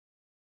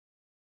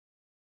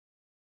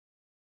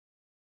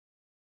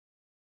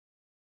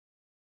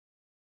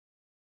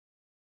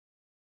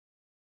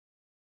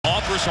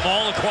players from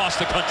all across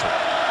the country.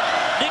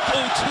 Nick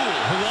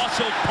O'Toole, who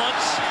also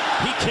punts,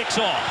 he kicks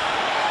off.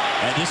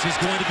 And this is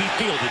going to be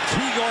fielded 2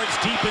 yards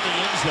deep in the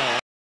end zone.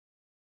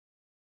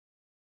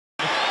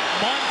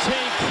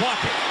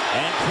 Crockett,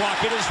 and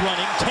Crockett is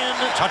running 10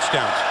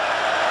 touchdowns.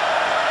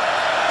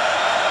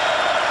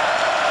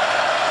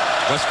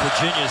 West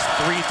Virginia's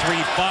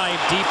 3-3-5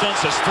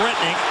 defense is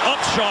threatening.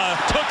 Upshaw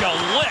took a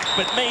lick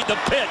but made the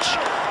pitch.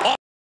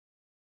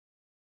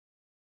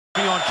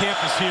 Be on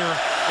campus here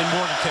in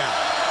Morgantown.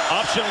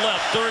 Option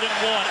left, 3rd and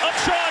 1.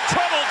 Upshaw in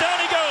trouble, down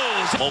he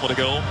goes. A moment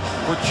ago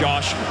for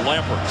Josh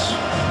Lamberts.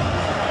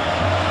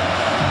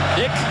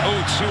 Nick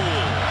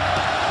O'Toole.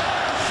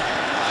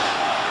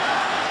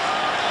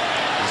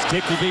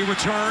 Kick will be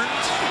returned.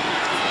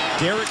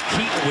 Derek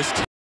Keaton was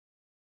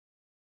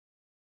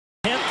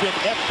 10th in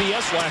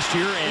FBS last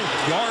year, and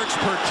yards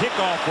per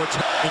kickoff were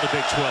in the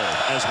Big 12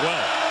 as well.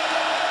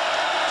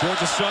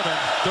 Georgia Southern,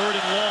 3rd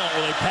and long.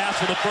 Will they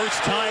pass for the first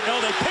time? No,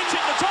 they pitch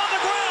it, and it's on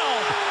the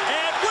ground.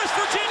 And West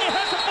Virginia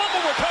has a fumble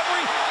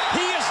recovery.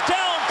 He is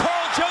down,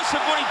 Karl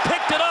Joseph, when he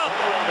picked it up.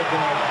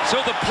 So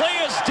the play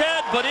is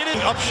dead, but it is...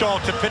 Upshaw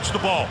to pitch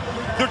the ball.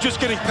 They're just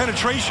getting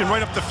penetration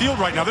right up the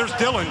field right now. There's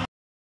Dillon.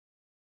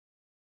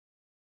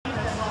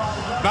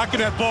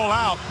 Knocking that ball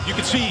out, you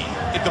can see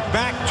the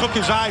back took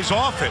his eyes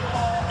off it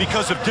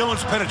because of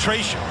Dillon's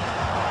penetration.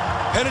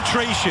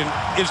 Penetration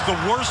is the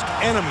worst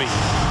enemy.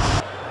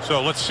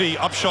 So let's see,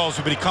 Upshaw's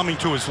will be coming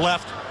to his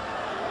left.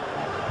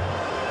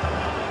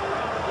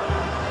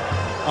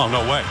 Oh,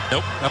 no way.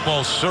 Nope. That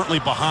ball's certainly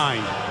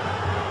behind.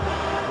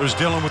 There's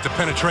Dillon with the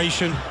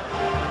penetration.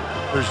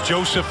 There's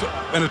Joseph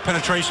and the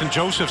penetration.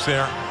 Joseph's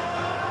there.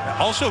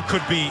 Also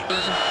could be...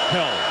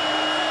 Hell.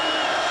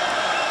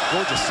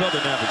 Georgia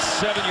Southern averaged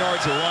 7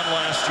 yards a run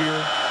last year.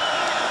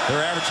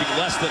 They're averaging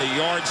less than a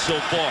yard so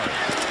far.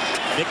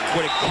 Nick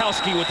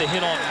Kwiatkowski with the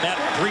hit on Matt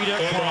Breida.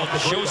 Karl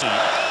Joseph.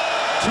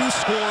 2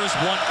 scores,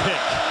 1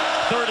 pick.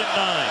 3rd and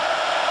 9.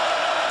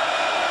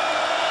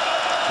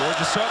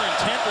 Georgia Southern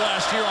 10th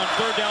last year on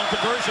 3rd down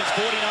conversions,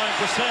 49%,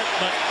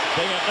 but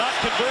they have not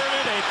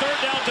converted a 3rd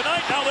down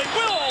tonight. Now they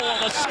will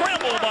on the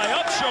scramble by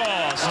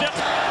Upshaw.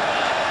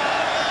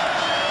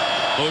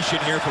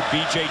 Motion here for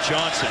B.J.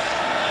 Johnson.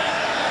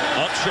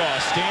 Upshaw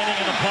standing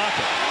in the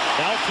pocket.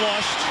 Now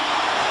flushed.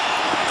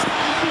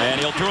 And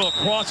he'll throw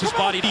across his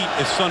body deep.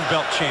 His Sun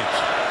Belt chance.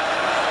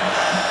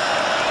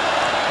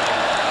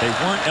 They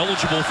weren't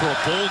eligible for a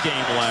bowl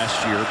game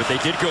last year, but they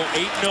did go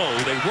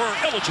 8-0. They were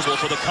eligible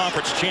for the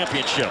conference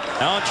championship.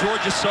 Now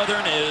Georgia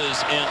Southern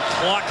is in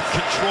clock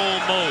control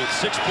mode.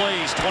 6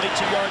 plays, 22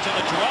 yards on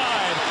the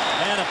drive,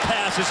 and a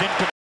pass is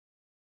incomplete.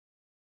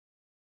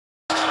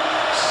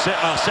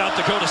 South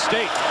Dakota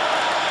State.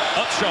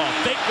 Upshaw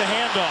faked the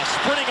handoff,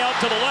 sprinting out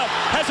to the left,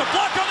 has a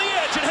block on the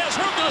edge and has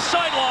room to the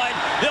sideline.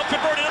 They'll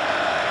convert it.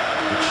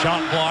 The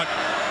shot block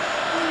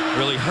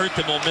really hurt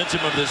the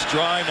momentum of this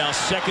drive. Now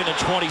 2nd and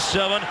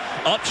 27.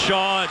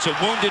 Upshaw, it's a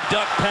wounded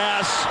duck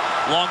pass.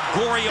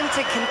 Longoria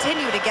to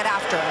continue to get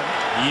after him.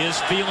 He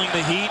is feeling the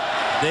heat.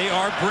 They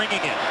are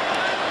bringing it.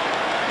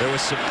 There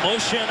was some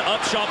motion.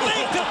 Upshaw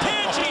made the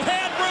pitch. He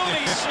had room.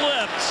 He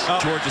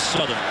slipped. Georgia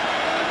Southern.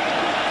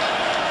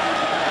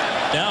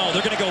 Now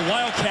they're going to go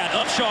Wildcat.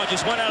 Upshaw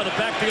just went out of the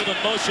backfield in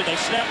motion. They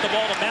snapped the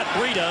ball to Matt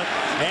Breida,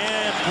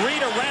 and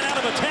Breida ran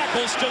out of a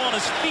tackle, still on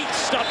his feet,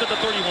 stopped at the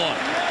 31.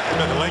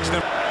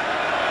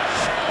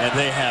 And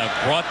they have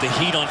brought the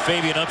heat on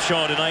Fabian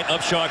Upshaw tonight.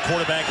 Upshaw,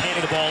 quarterback, handing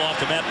the ball off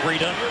to Matt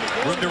Breida.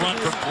 Room to run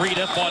for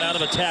Breida, fought out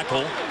of a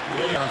tackle.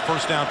 On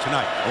 1st down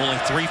tonight.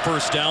 Only 3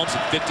 first downs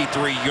and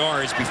 53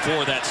 yards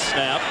before that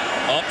snap.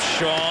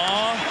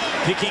 Upshaw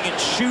picking and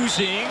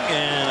choosing,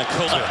 and a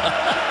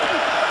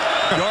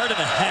yard and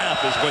a half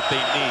is what they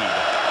need.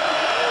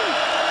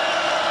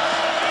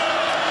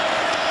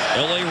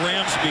 L.A.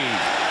 Ramsby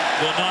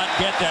will not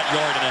get that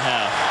yard and a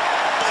half.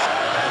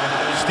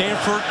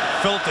 Stanford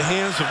fell at the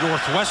hands of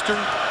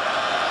Northwestern.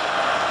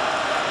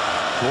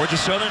 Georgia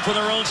Southern for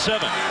their own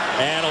 7.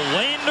 And a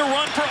lane to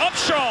run for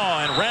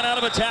Upshaw, and ran out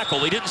of a tackle.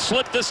 He didn't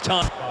slip this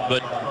time,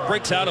 but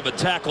breaks out of a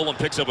tackle and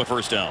picks up a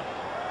 1st down.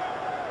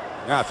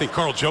 Yeah, I think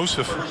Karl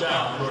Joseph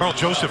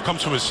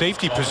comes from a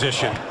safety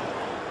position.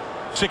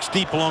 6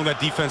 deep along that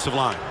defensive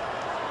line.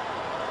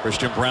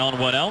 Christian Brown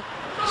went out.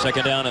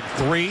 2nd down and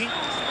 3.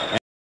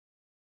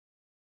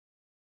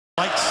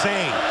 Like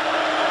saying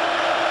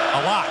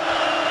a lot.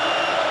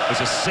 Was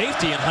a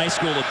safety in high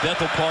school at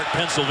Bethel Park,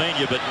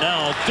 Pennsylvania, but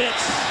now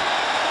fits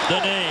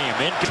the name.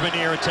 In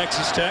here at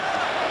Texas Tech,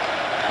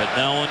 but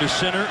now under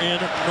center in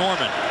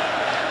Norman.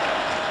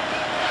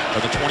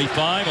 For the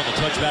 25 on the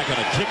touchback on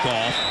a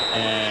kickoff,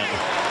 and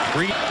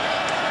 3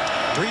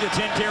 to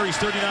 10 carries,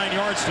 39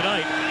 yards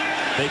tonight.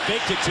 They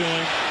faked it to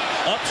him.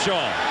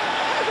 Upshaw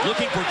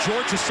looking for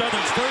Georgia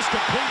Southern's first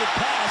completed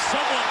pass.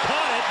 Someone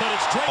caught it, but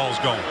it's Drake. Ball's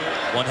going.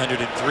 103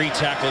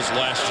 tackles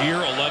last year,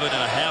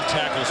 11.5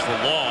 tackles for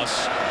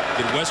loss.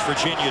 Did West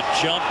Virginia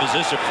jump? Is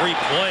this a free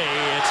play?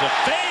 It's a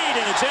fade,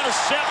 and it's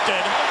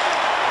intercepted.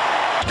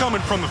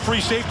 Coming from the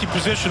free safety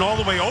position all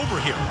the way over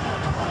here.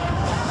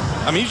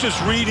 I mean, he's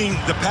just reading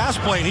the pass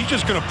play, and he's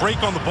just going to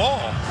break on the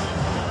ball.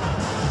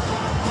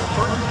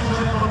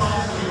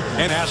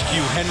 And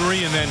Askew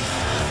Henry, and then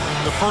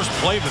the first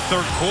play of the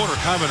third quarter,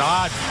 kind of an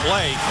odd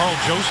play. Karl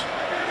Joseph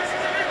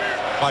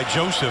by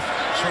Joseph.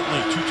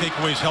 Certainly 2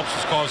 takeaways helps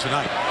his cause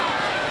tonight.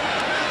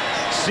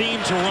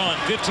 Seam to run,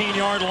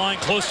 15-yard line,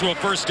 close to a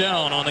first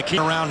down on the key.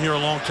 Around here a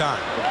long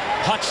time.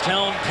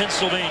 Pottstown,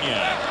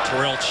 Pennsylvania.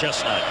 Terrell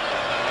Chestnut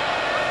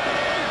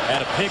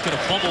had a pick and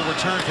a fumble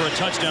return for a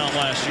touchdown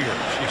last year.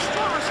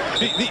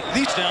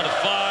 These down to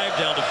 5,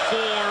 down to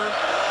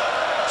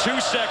 4.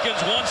 2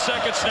 seconds, 1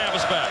 second, snap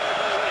us back.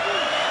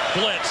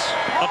 Blitz,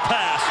 a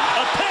pass,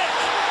 a pick.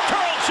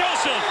 Karl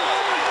Joseph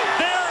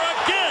there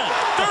again.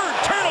 Third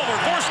turnover.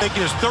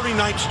 Making his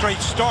 39th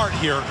straight start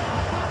here.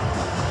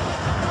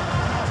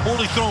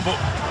 Poorly thrown, but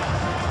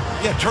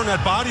yeah, turn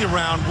that body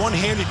around.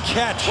 One-handed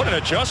catch. What an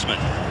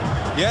adjustment.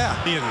 Yeah,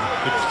 in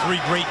the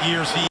 3 great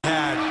years he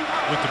had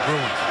with the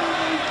Bruins.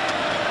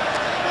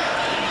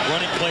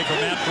 Running play for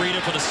Matt Breida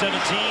for the 17.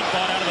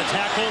 Fought out of the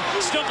tackle.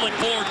 Stumbling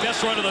forward.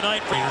 Best run of the night.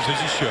 Raiders as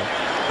he should.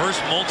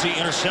 First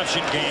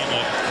multi-interception game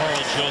of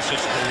Karl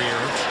Joseph's career.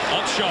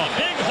 Upshaw.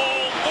 Big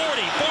hole.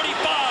 40,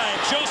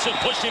 45. Joseph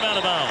pushed him out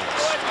of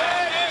bounds.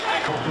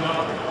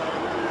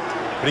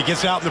 But he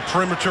gets out in the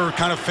perimeter,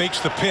 kind of fakes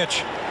the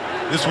pitch.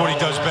 This is what he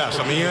does best.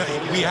 I mean,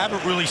 we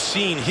haven't really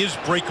seen his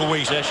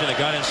breakaway session that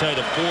got inside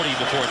the 40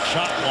 before a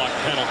shot clock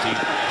penalty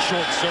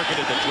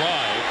short-circuited the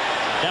drive.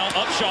 Now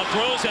Upshaw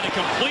throws and a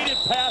completed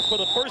pass for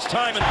the first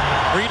time. And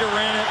Breida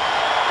ran it,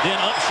 then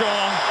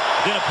Upshaw,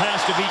 then a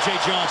pass to B.J.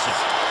 Johnson.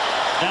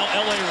 Now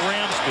L.A.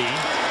 Ramsby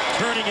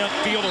turning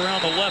upfield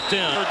around the left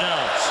end. Third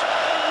downs.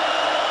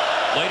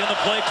 Late in the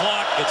play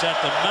clock, it's at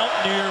the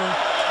Mountaineer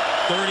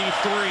 33.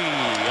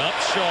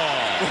 Upshaw.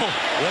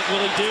 What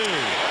will he do?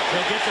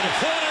 He'll get to the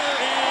corner,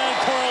 and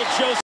Karl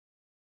Joseph.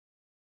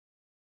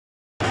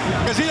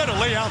 Because he had to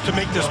lay out to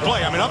make this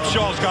play. I mean,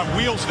 Upshaw's got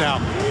wheels now.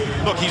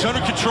 Look, he's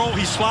under control.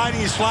 He's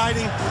sliding.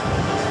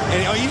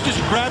 And he's just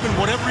grabbing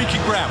whatever he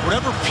can grab.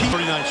 Whatever piece.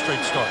 39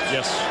 straight starts.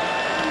 Yes.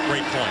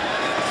 Great point.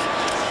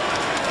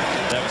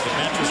 That was the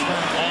Mattress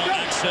Firm All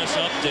Access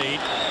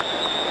update.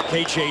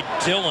 K.J.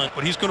 Dillon.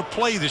 But he's going to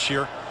play this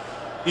year.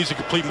 He needs to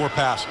complete more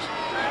passes.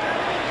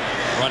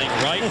 Running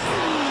right.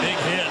 Big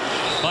hit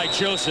by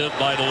Joseph,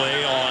 by the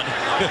way, on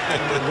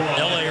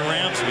L.A.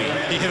 Ramsby.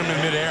 He hit him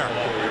in midair.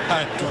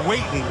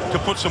 Waiting to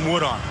put some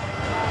wood on.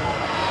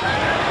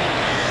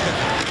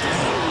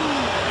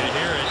 You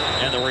hear it,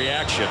 and the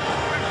reaction.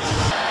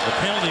 The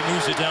penalty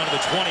moves it down to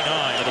the 29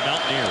 of the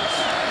Mountaineers.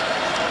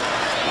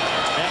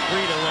 Matt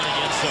Breida running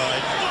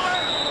inside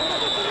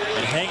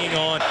and hanging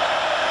on.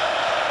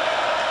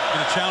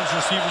 Going to challenge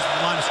receivers at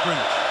the line of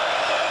scrimmage.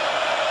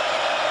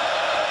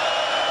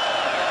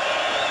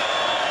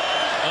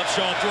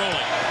 Upshaw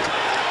throwing.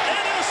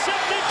 And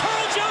intercepted.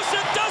 Karl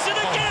Joseph does it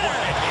again.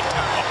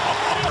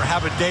 Or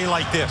have a day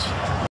like this.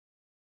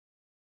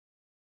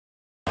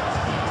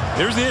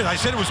 There's it. I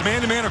said it was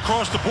man-to-man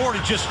across the board.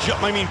 He just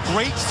jumped. I mean,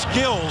 great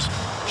skills,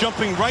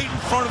 jumping right in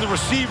front of the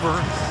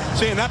receiver,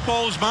 saying that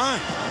ball is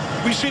mine.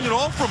 We've seen it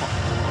all from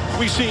him.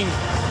 We've seen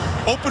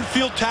open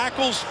field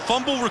tackles,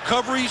 fumble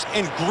recoveries,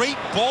 and great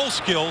ball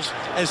skills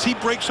as he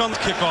breaks on the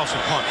kickoffs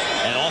and punts.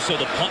 And also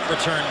the punt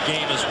return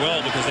game as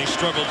well, because they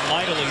struggled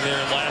mightily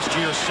there last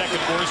year. Second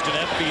worst in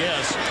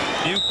FBS.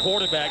 New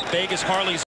quarterback, Vegas Harley's